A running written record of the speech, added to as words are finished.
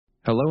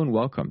Hello and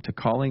welcome to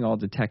Calling All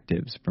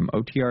Detectives from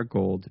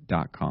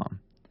OTRGold.com.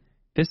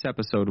 This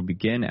episode will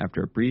begin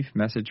after a brief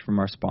message from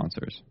our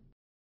sponsors.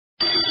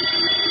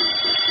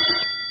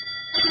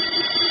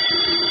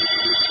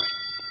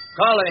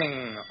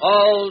 Calling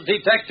all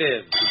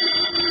detectives.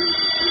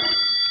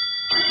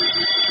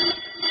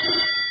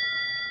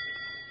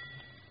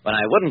 When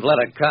I wouldn't let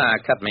a car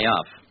cut me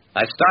off,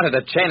 I started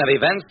a chain of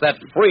events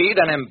that freed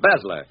an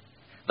embezzler.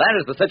 That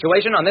is the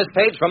situation on this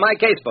page from my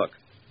casebook.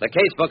 The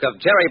casebook of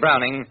Jerry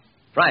Browning,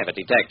 private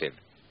detective.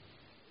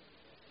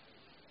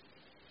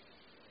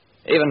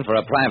 Even for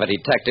a private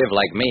detective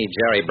like me,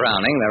 Jerry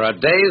Browning, there are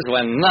days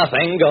when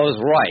nothing goes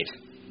right.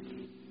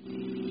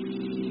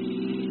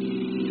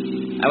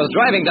 I was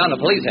driving down to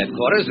police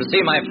headquarters to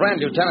see my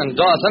friend Lieutenant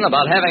Dawson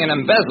about having an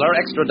embezzler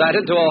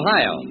extradited to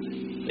Ohio.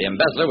 The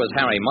embezzler was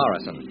Harry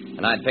Morrison,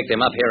 and I'd picked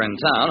him up here in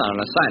town on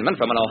an assignment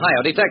from an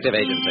Ohio detective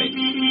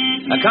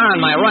agency. A car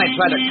on my right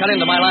tried to cut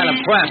into my line of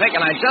traffic,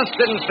 and I just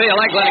didn't feel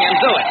like letting him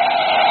do it.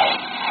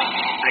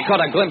 I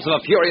caught a glimpse of a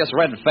furious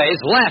red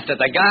face, laughed at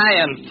the guy,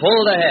 and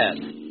pulled ahead.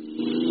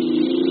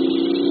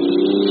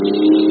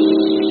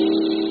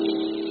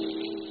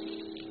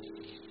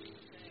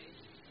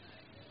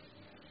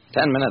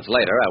 Ten minutes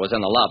later, I was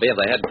in the lobby of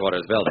the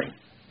headquarters building.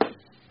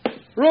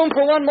 Room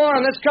for one more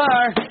in this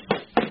car.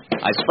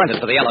 I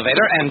sprinted to the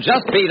elevator and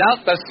just beat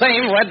out the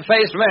same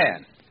red-faced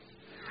man.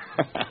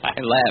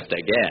 I laughed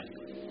again.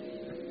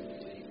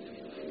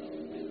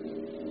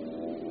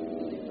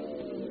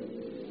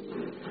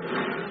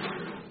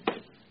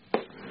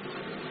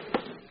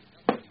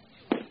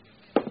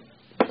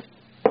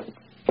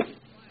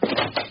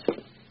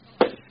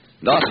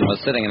 Dawson was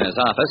sitting in his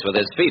office with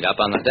his feet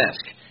up on the desk.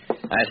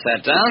 I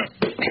sat down,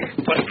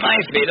 put my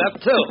feet up,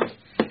 too.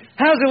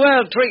 How's the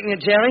world treating you,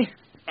 Jerry?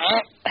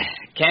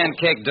 Can't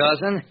kick,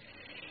 Dawson.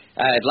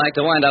 I'd like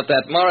to wind up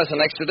that Morrison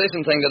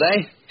extradition thing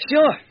today.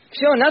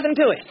 Sure, nothing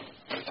to it.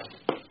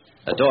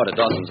 The door to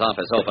Dawson's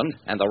office opened,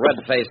 and the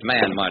red-faced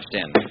man marched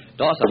in.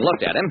 Dawson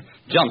looked at him,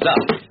 jumped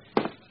up.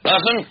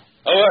 Dawson,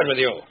 a word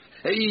with you.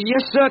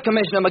 Yes, sir,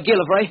 Commissioner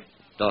McGillivray.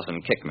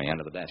 Dawson kicked me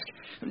under the desk.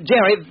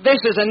 Jerry,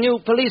 this is a new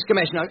police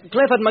commissioner,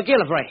 Clifford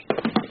McGillivray.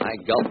 I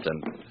gulped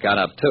and got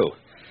up, too.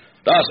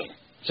 Dawson,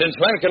 since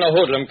when can a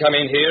hoodlum come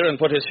in here and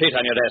put his feet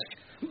on your desk?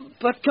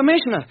 But,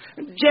 Commissioner,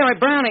 Jerry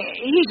Browning,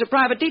 he's a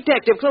private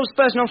detective, close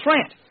personal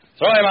friend.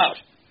 Throw him out.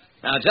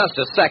 Now, just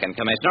a second,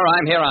 Commissioner.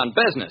 I'm here on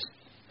business.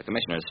 The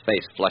commissioner's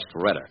face flushed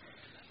redder.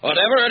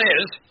 Whatever it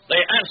is,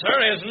 the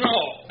answer is no.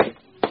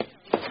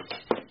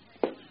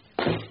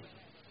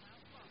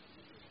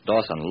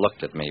 Dawson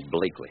looked at me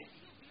bleakly.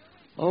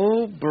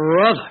 Oh,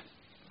 brother,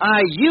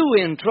 are you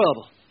in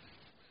trouble?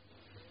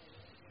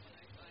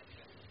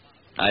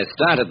 I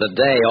started the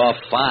day off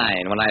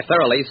fine when I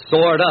thoroughly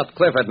soared up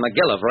Clifford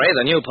McGillivray,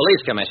 the new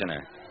police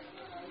commissioner.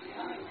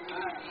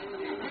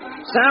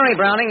 Sorry,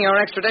 Browning, your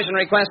extradition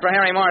request for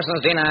Harry Morrison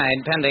is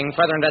denied, pending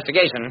further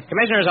investigation.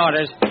 Commissioner's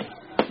orders.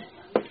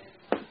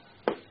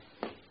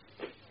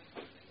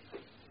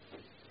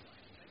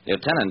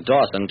 Lieutenant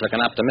Dawson took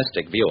an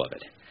optimistic view of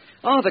it.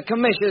 Oh, the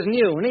commissioner's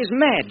new, and he's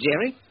mad,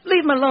 Jerry.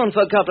 Leave him alone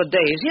for a couple of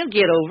days. He'll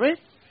get over it.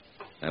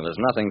 There was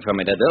nothing for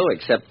me to do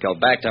except go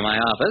back to my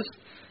office,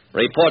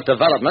 report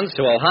developments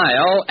to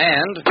Ohio,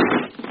 and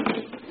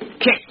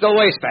kick the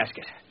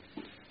wastebasket.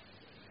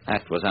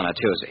 That was on a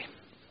Tuesday.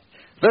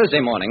 Thursday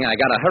morning, I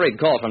got a hurried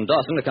call from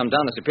Dawson to come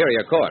down to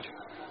Superior Court.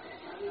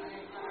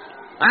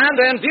 And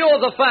in view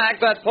of the fact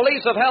that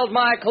police have held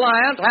my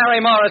client, Harry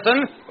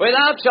Morrison,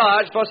 without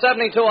charge for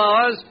 72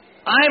 hours,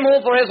 I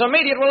move for his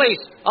immediate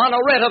release on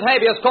a writ of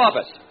habeas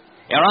corpus.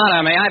 Your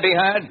Honor, may I be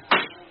heard?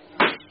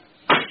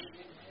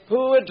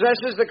 Who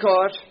addresses the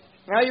court?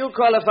 Are you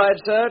qualified,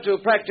 sir, to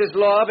practice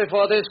law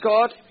before this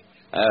court?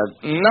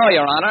 No,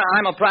 Your Honor.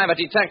 I'm a private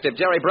detective,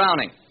 Jerry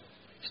Browning.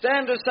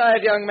 Stand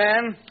aside, young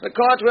man. The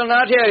court will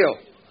not hear you.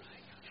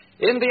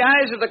 In the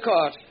eyes of the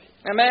court,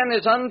 a man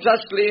is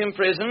unjustly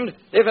imprisoned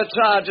if a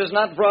charge is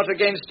not brought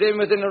against him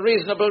within a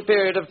reasonable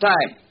period of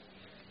time.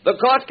 The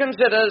court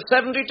considers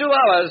 72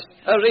 hours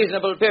a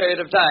reasonable period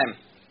of time,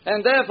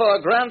 and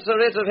therefore grants a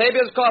writ of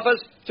habeas corpus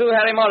to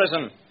Harry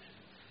Morrison.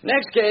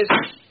 Next case.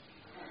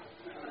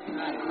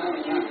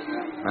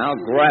 I'll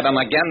grab him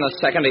again the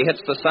second he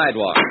hits the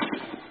sidewalk.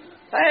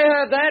 I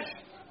heard that.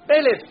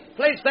 Bailiff,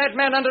 place that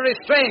man under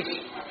restraint.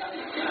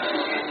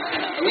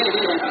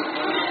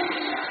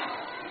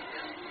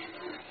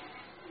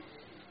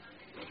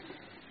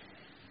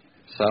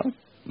 So,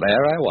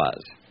 there I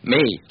was. Me,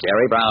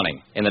 Jerry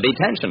Browning, in the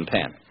detention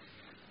pen.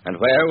 And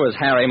where was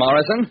Harry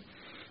Morrison?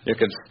 You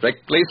could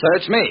strictly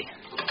search me.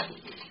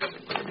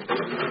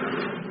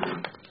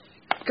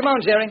 Come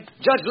on, Jerry.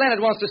 Judge Leonard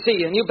wants to see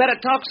you, and you better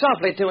talk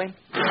softly to him.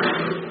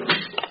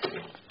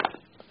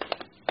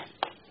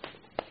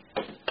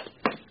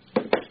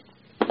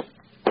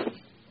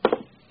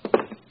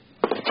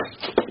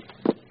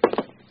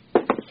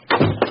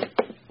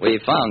 We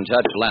found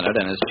Judge Leonard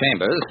in his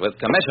chambers with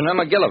Commissioner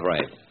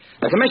McGillivray.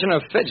 The commissioner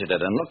fidgeted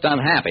and looked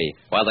unhappy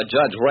while the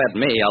judge read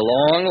me a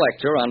long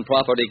lecture on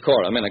proper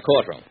decorum in a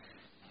courtroom.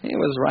 He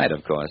was right,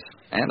 of course,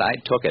 and I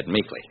took it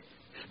meekly.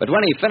 But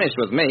when he finished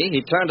with me,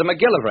 he turned to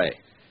McGillivray.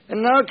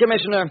 And now,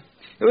 Commissioner,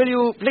 will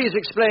you please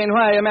explain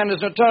why a man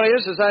as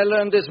notorious as I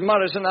learned this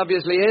Morrison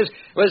obviously is,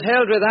 was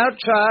held without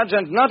charge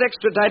and not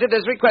extradited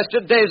as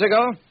requested days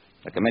ago?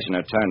 The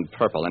commissioner turned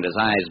purple, and his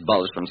eyes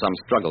bulged from some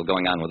struggle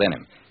going on within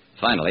him.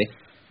 Finally,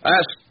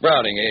 Ask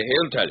Browning.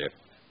 He'll tell you.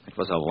 it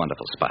was a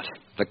wonderful spot,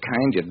 the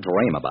kind you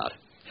dream about.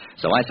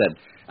 So I said,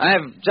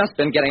 I've just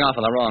been getting off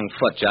on the wrong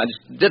foot, Judge.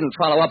 Didn't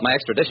follow up my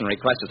extradition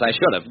request as I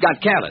should have.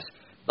 Got careless.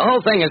 The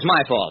whole thing is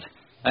my fault.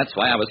 That's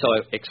why I was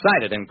so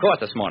excited in court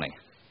this morning.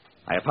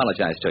 I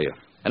apologize to you.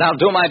 And I'll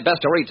do my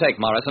best to retake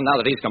Morrison now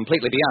that he's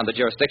completely beyond the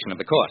jurisdiction of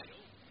the court.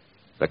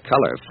 The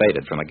color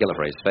faded from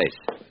McGillivray's face.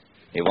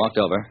 He walked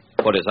over,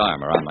 put his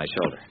arm around my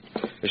shoulder.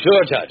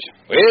 Sure, Judge.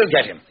 We'll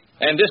get him.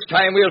 And this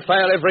time we'll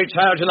file every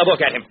charge in the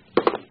book at him.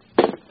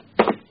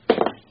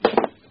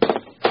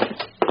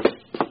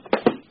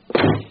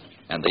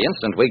 And the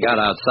instant we got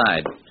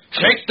outside...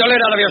 Shake the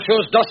lid out of your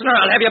shoes, Dawson, or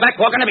I'll have you back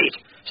walking the beat.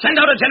 Send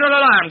out a general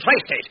alarm,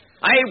 tri-state.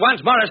 I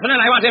want Morrison,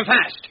 and I want him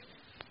fast.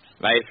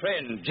 My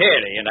friend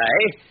Jerry and I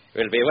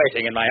will be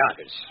waiting in my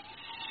office.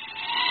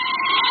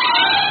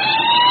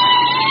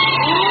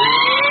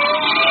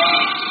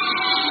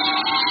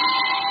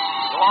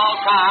 To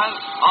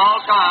all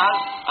cars,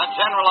 a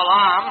general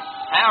alarm.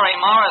 Harry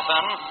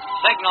Morrison,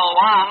 signal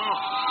 1,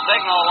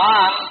 signal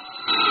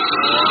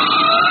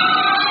 1.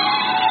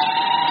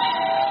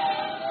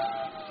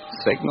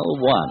 Signal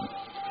 1.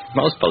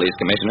 Most police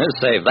commissioners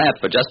save that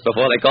for just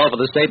before they call for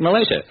the state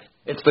militia.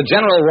 It's the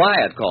general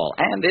riot call,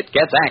 and it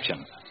gets action.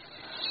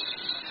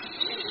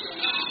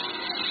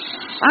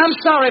 I'm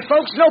sorry,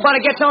 folks. Nobody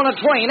gets on a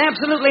train.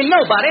 Absolutely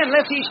nobody,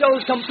 unless he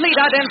shows complete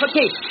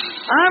identification.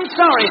 I'm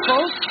sorry,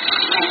 folks.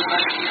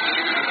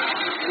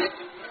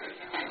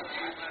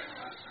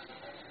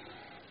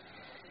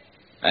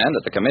 And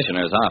at the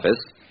commissioner's office...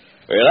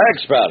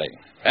 Relax, Browning.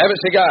 Have a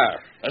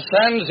cigar. A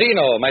San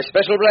Zeno, my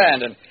special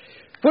brand, and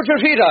put your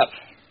feet up.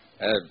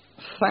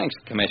 Thanks,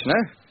 Commissioner.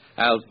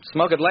 I'll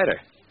smoke it later.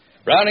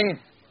 Browning,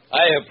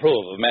 I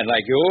approve of men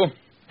like you.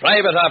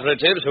 Private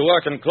operatives who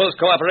work in close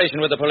cooperation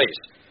with the police.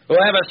 Who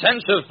have a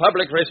sense of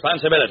public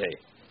responsibility.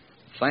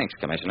 Thanks,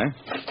 Commissioner.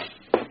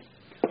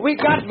 We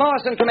got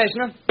Morrison,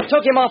 Commissioner.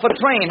 Took him off a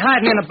train,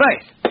 hiding in a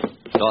berth.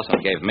 Dawson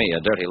gave me a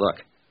dirty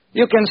look.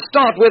 You can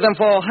start with him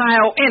for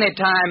Ohio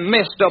anytime,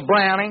 Mr.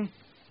 Browning.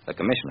 The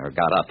commissioner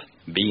got up,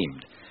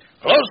 beamed.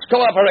 Close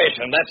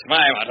cooperation, that's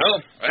my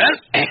motto.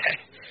 Well,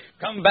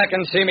 come back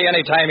and see me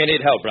anytime you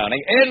need help, Browning.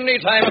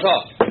 Anytime at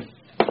all.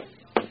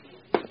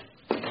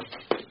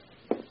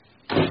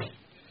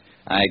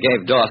 I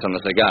gave Dawson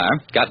the cigar,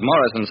 got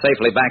Morrison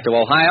safely back to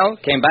Ohio,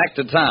 came back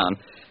to town,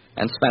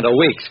 and spent a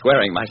week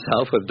squaring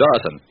myself with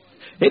Dawson.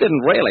 He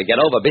didn't really get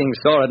over being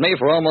sore at me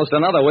for almost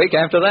another week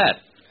after that,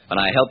 when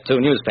I helped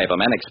 2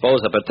 newspapermen expose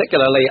a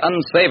particularly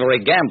unsavory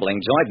gambling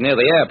joint near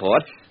the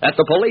airport that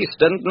the police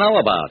didn't know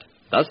about,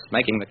 thus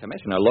making the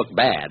commissioner look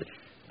bad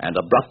and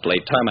abruptly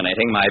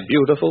terminating my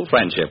beautiful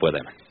friendship with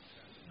him.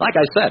 Like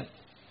I said,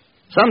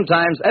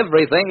 sometimes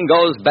everything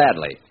goes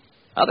badly.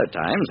 Other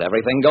times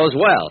everything goes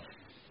well.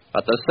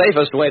 But the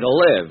safest way to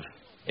live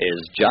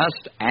is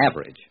just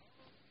average.